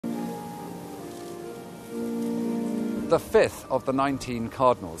The fifth of the 19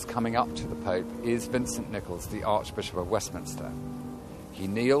 cardinals coming up to the Pope is Vincent Nichols, the Archbishop of Westminster. He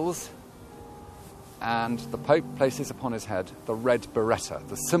kneels, and the Pope places upon his head the red biretta,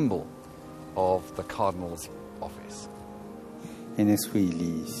 the symbol of the Cardinal's office. Enes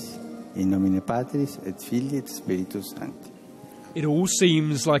Filis, in nomine Patris et Filii et Spiritus Sancti. It all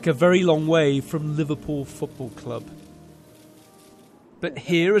seems like a very long way from Liverpool Football Club. But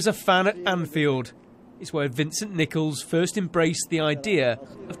here, as a fan at Anfield, is where Vincent Nichols first embraced the idea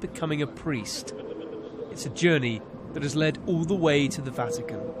of becoming a priest. It's a journey that has led all the way to the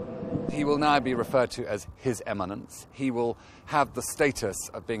Vatican. He will now be referred to as His Eminence. He will have the status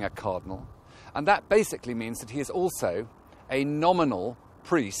of being a cardinal. And that basically means that he is also a nominal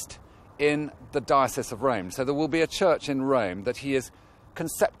priest in the Diocese of Rome. So there will be a church in Rome that he is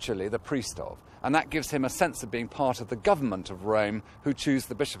conceptually the priest of. And that gives him a sense of being part of the government of Rome, who choose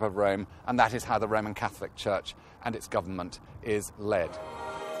the Bishop of Rome, and that is how the Roman Catholic Church and its government is led.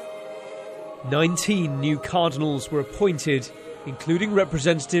 19 new cardinals were appointed, including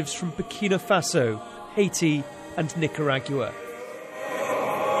representatives from Burkina Faso, Haiti and Nicaragua.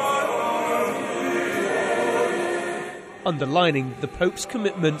 Underlining the Pope's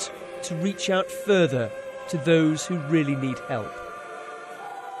commitment to reach out further to those who really need help.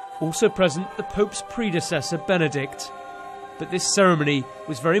 Also present, the Pope's predecessor, Benedict. But this ceremony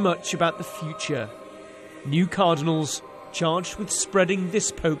was very much about the future. New cardinals charged with spreading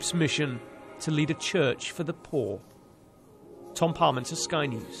this Pope's mission to lead a church for the poor. Tom Parmenter, Sky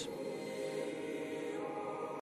News.